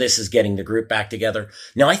part of this is getting the group back together.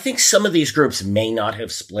 Now, I think some of these groups may not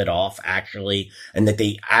have split off actually, and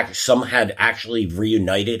that some had actually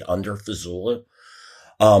reunited under Fazul.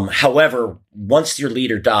 However, once your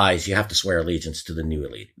leader dies, you have to swear allegiance to the new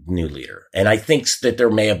leader. And I think that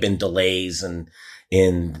there may have been delays in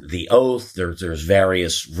the oath. There's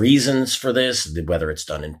various reasons for this, whether it's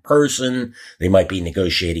done in person. They might be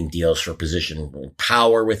negotiating deals for position and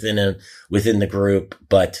power within the group.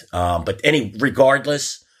 But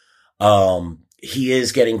regardless, he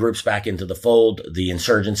is getting groups back into the fold. The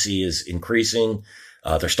insurgency is increasing.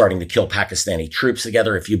 They're starting to kill Pakistani troops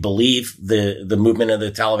together. If you believe the movement of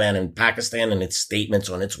the Taliban in Pakistan and its statements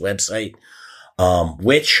on its website,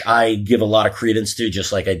 which I give a lot of credence to,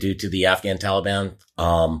 just like I do to the Afghan Taliban.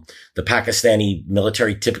 The Pakistani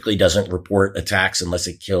military typically doesn't report attacks unless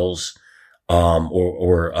it kills,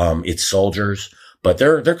 or its soldiers, but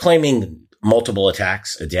they're claiming multiple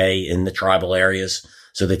attacks a day in the tribal areas.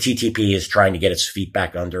 So the TTP is trying to get its feet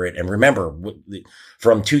back under it. And remember,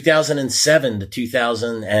 from 2007 to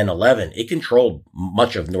 2011, it controlled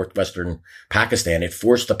much of northwestern Pakistan. It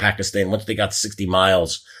forced the Pakistan, once they got 60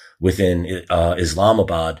 miles within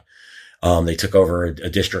Islamabad, they took over a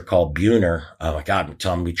district called Buner. Oh my God,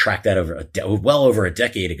 Tom, we tracked that well over a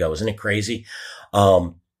decade ago. Isn't it crazy?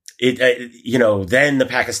 Then the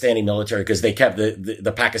Pakistani military, because they kept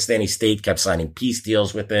the Pakistani state kept signing peace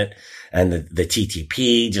deals with it, and the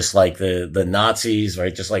TTP, just like the Nazis,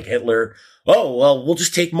 right? Just like Hitler. Oh, well, we'll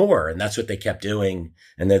just take more. And that's what they kept doing.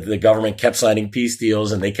 And the government kept signing peace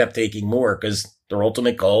deals, and they kept taking more because their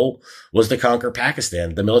ultimate goal was to conquer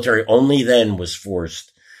Pakistan. The military only then was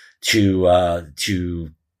forced to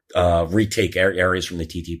retake areas from the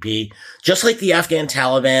TTP. Just like the Afghan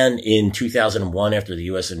Taliban in 2001 after the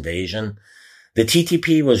U.S. invasion, the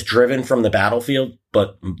TTP was driven from the battlefield,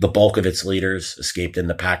 but the bulk of its leaders escaped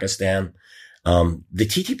into Pakistan. The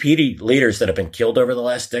TTP leaders that have been killed over the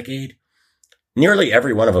last decade, nearly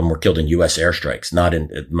every one of them were killed in U.S. airstrikes,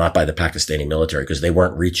 not by the Pakistani military, because they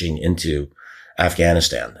weren't reaching into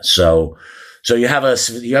Afghanistan. So you have a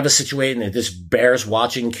situation that this bears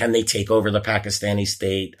watching. Can they take over the Pakistani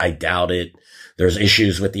state? I doubt it. There's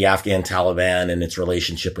issues with the Afghan Taliban and its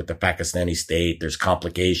relationship with the Pakistani state. There's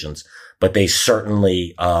complications, but they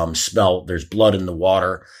certainly smell there's blood in the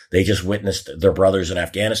water. They just witnessed their brothers in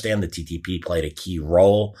Afghanistan. The TTP played a key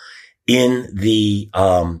role in the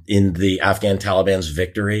Afghan Taliban's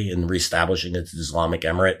victory in reestablishing its Islamic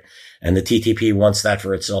Emirate, and the TTP wants that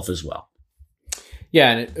for itself as well.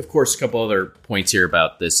 Yeah, and of course, a couple other points here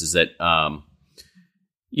about this is that,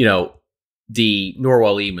 the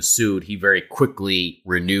Norwali Masood, he very quickly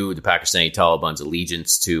renewed the Pakistani Taliban's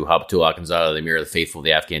allegiance to Habatullah Akhundzada, the Emir of the Faithful of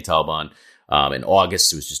the Afghan Taliban. In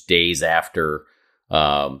August, it was just days after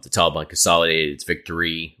the Taliban consolidated its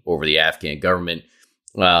victory over the Afghan government.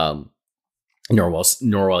 Norwali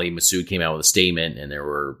Masood came out with a statement, and there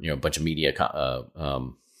were a bunch of media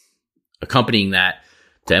accompanying that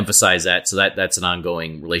to emphasize that. So that's an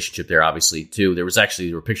ongoing relationship there, obviously, too. There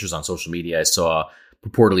were pictures on social media I saw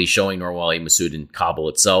purportedly showing Norwali Masood in Kabul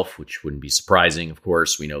itself, which wouldn't be surprising. Of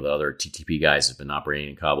course, we know the other TTP guys have been operating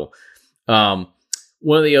in Kabul.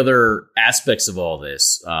 One of the other aspects of all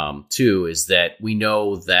this, too, is that we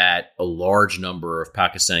know that a large number of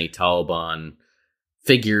Pakistani Taliban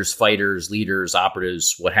figures, fighters, leaders,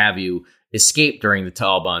 operatives, what have you, escaped during the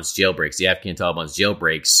Taliban's jailbreaks, the Afghan Taliban's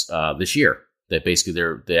jailbreaks this year. That basically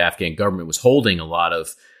the Afghan government was holding a lot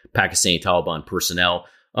of Pakistani Taliban personnel,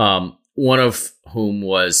 one of whom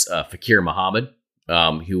was Fakir Muhammad,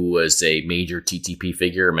 who was a major TTP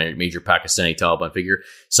figure, a major Pakistani Taliban figure,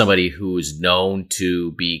 somebody who is known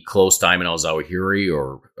to be close to Ayman al-Zawahiri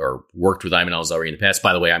or worked with Ayman al-Zawahiri in the past.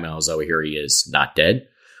 By the way, Ayman al-Zawahiri is not dead.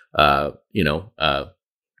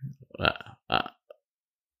 Uh, uh,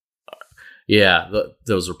 yeah,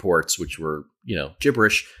 those reports, which were,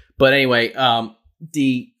 gibberish. But anyway,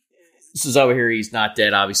 Suzawa here, he's not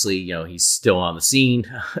dead. Obviously, he's still on the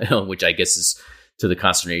scene, which I guess is to the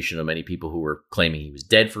consternation of many people who were claiming he was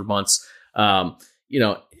dead for months. But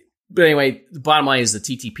anyway, the bottom line is the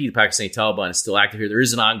TTP, the Pakistani Taliban, is still active here. There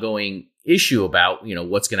is an ongoing issue about,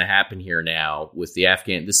 what's going to happen here now with the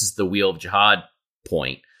Afghan. This is the wheel of jihad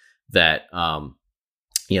point that,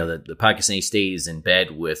 the Pakistani state is in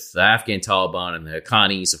bed with the Afghan Taliban and the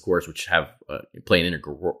Haqqanis, of course, which have play an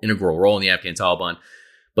integral role in the Afghan Taliban.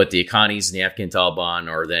 But the Haqqanis and the Afghan Taliban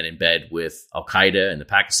are then in bed with Al-Qaeda and the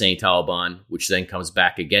Pakistani Taliban, which then comes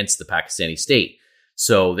back against the Pakistani state.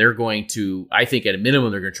 So they're going to, I think at a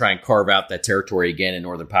minimum, they're going to try and carve out that territory again in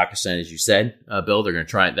northern Pakistan, as you said, Bill. They're going to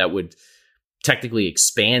try, that would technically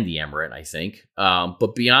expand the emirate, I think.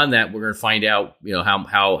 But beyond that, we're going to find out,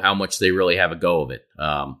 how much they really have a go of it.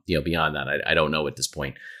 Beyond that, I don't know at this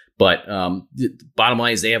point. But the bottom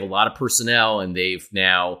line is they have a lot of personnel, and they've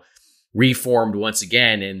now reformed once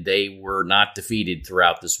again, and they were not defeated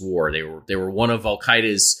throughout this war. They were one of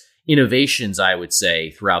Al-Qaeda's innovations, I would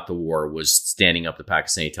say, throughout the war, was standing up the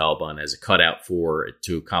Pakistani Taliban as a cutout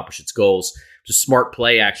to accomplish its goals. It's a smart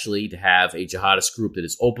play, actually, to have a jihadist group that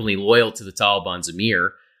is openly loyal to the Taliban's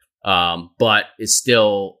emir, but is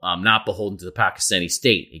still not beholden to the Pakistani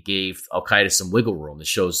state. It gave Al-Qaeda some wiggle room. This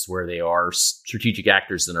shows where they are strategic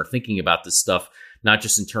actors that are thinking about this stuff, not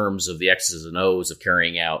just in terms of the X's and O's of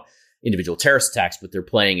carrying out individual terrorist attacks, but they're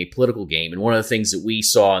playing a political game. And one of the things that we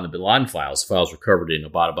saw in the Bin Laden files recovered in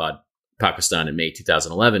Abbottabad, Pakistan in May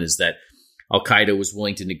 2011, is that Al-Qaeda was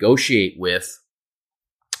willing to negotiate with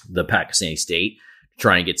the Pakistani state to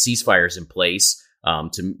try and get ceasefires in place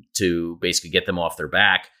to basically get them off their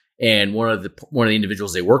back. And one of the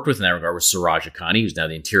individuals they worked with in that regard was Siraj Haqqani, who's now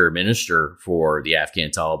the interior minister for the Afghan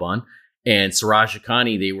Taliban. And Siraj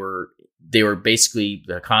Haqqani, they were basically,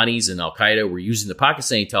 the Haqqanis and Al-Qaeda were using the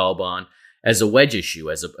Pakistani Taliban as a wedge issue,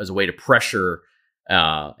 as a way to pressure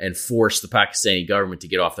and force the Pakistani government to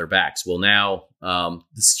get off their backs. Well, now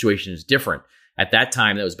the situation is different. At that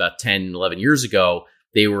time, that was about 10, 11 years ago,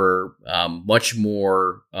 they were much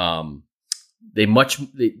more,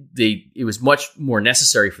 it was much more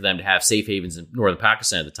necessary for them to have safe havens in northern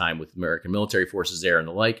Pakistan at the time, with American military forces there and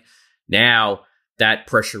the like. Now, that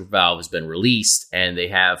pressure valve has been released, and they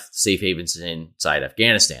have safe havens inside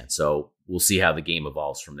Afghanistan. So we'll see how the game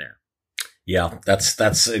evolves from there. Yeah,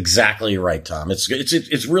 that's exactly right, Tom.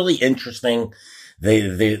 It's really interesting.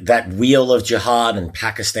 That wheel of jihad and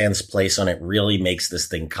Pakistan's place on it really makes this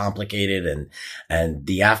thing complicated. And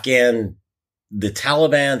the Afghan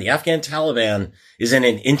Taliban is in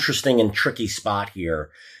an interesting and tricky spot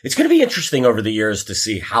here. It's going to be interesting over the years to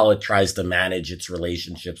see how it tries to manage its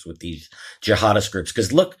relationships with these jihadist groups.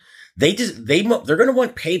 Cause look, they're going to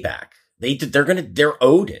want payback. They're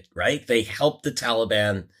owed it, right? They helped the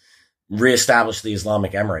Taliban reestablish the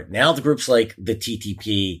Islamic Emirate. Now the groups like the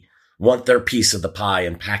TTP want their piece of the pie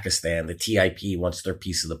in Pakistan. The TIP wants their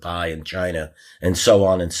piece of the pie in China, and so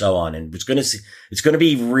on and so on. And it's going to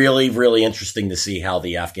be really, really interesting to see how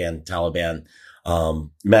the Afghan Taliban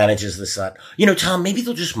manages this. Tom, maybe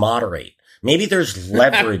they'll just moderate. Maybe there's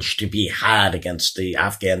leverage to be had against the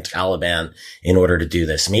Afghan Taliban in order to do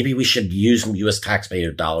this. Maybe we should use U.S.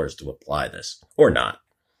 taxpayer dollars to apply this, or not.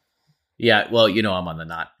 Yeah, well, I'm on the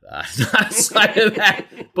not side of that.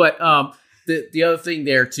 But the other thing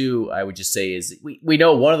there, too, I would just say is we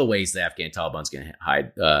know one of the ways the Afghan Taliban's going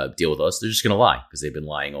to deal with us. They're just going to lie, because they've been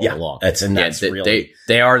lying all along.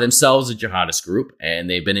 They are themselves a jihadist group, and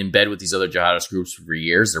they've been in bed with these other jihadist groups for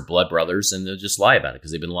years. They're blood brothers, and they'll just lie about it,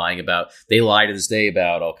 because they've been they lie to this day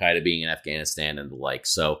about Al-Qaeda being in Afghanistan and the like.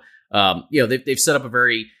 So, they've set up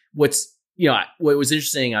what was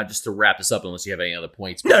interesting, just to wrap this up, unless you have any other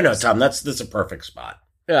points. No, Tom, that's a perfect spot.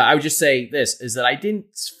 I would just say this, is that I didn't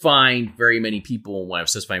find very many people when I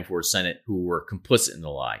was testifying for the Senate who were complicit in the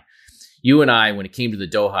lie. You and I, when it came to the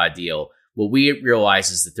Doha deal, what we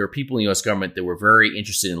realized is that there are people in the U.S. government that were very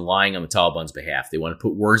interested in lying on the Taliban's behalf. They want to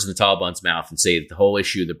put words in the Taliban's mouth and say that the whole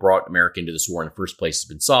issue that brought America into this war in the first place has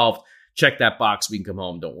been solved. Check that box. We can come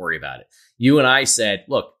home. Don't worry about it. You and I said,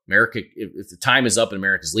 look, America, if the time is up and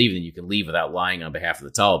America's leaving, then you can leave without lying on behalf of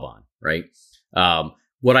the Taliban, right?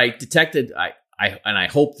 What I detected, and I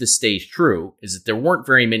hope this stays true, is that there weren't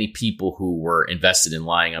very many people who were invested in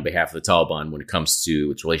lying on behalf of the Taliban when it comes to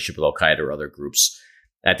its relationship with Al-Qaeda or other groups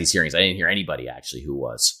at these hearings. I didn't hear anybody actually who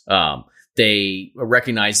was. They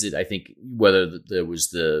recognized it. I think whether there was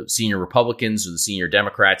the senior Republicans or the senior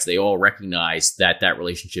Democrats, they all recognized that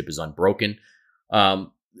relationship is unbroken.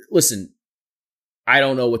 Listen, I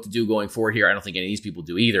don't know what to do going forward here. I don't think any of these people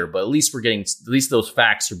do either, but at least those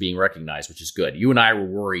facts are being recognized, which is good. You and I were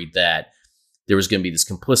worried that there was going to be this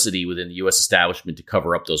complicity within the U.S. establishment to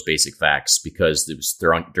cover up those basic facts because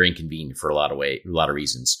they're inconvenient for a lot of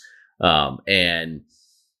reasons. And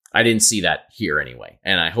I didn't see that here anyway.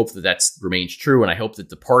 And I hope that remains true. And I hope that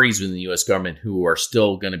the parties within the U.S. government who are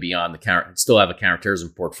still going to be on still have a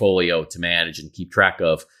counterterrorism portfolio to manage and keep track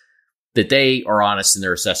of, that they are honest in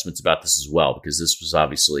their assessments about this as well, because this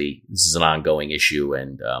is an ongoing issue,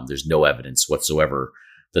 and there's no evidence whatsoever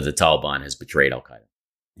that the Taliban has betrayed Al-Qaeda.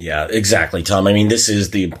 Yeah, exactly, Tom. I mean, this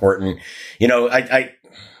is the important,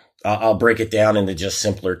 I'll break it down into just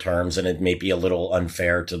simpler terms, and it may be a little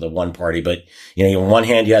unfair to the one party, but, on one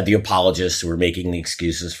hand, you had the apologists who were making the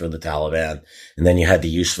excuses for the Taliban, and then you had the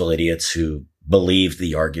useful idiots who believed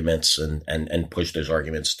the arguments and pushed those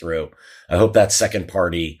arguments through. I hope that second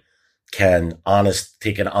party can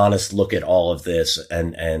take an honest look at all of this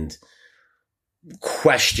and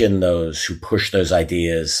question those who push those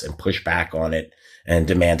ideas and push back on it and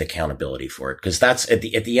demand accountability for it. Because that's at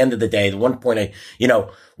the end of the day, the one point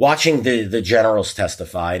watching the generals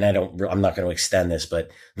testify, and I'm not going to extend this,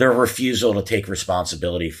 but their refusal to take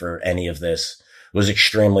responsibility for any of this was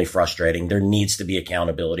extremely frustrating. There needs to be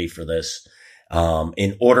accountability for this,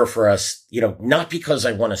 in order for us, not because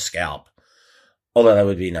I want to scalp, although that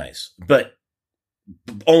would be nice, but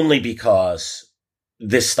only because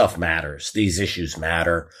this stuff matters. These issues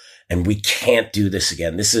matter, and we can't do this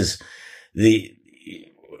again. This is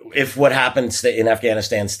if what happens in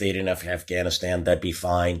Afghanistan stayed in Afghanistan, that'd be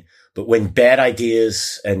fine. But when bad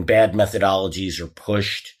ideas and bad methodologies are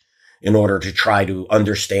pushed in order to try to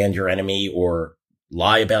understand your enemy or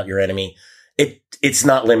lie about your enemy, it's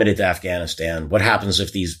not limited to Afghanistan. What happens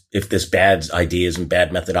if this bad ideas and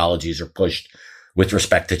bad methodologies are pushed with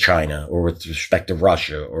respect to China or with respect to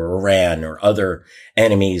Russia or Iran or other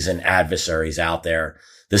enemies and adversaries out there?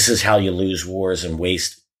 This is how you lose wars and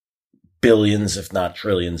waste billions, if not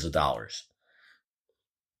trillions of dollars.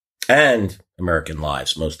 And American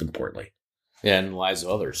lives, most importantly. Yeah, and the lives of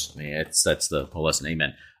others. I mean, that's the whole lesson.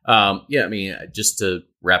 Amen. Just to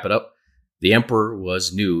wrap it up, the emperor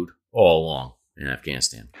was nude all along in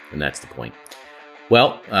Afghanistan, and that's the point.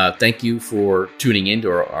 Well, thank you for tuning in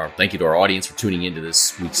thank you to our audience for tuning into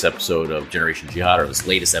this week's episode of Generation Jihad, or this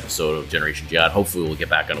latest episode of Generation Jihad. Hopefully we'll get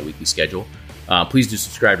back on a weekly schedule. Please do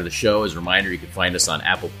subscribe to the show. As a reminder, you can find us on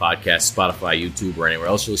Apple Podcasts, Spotify, YouTube, or anywhere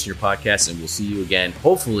else you listen to your podcasts, and we'll see you again,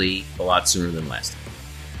 hopefully, a lot sooner than last time.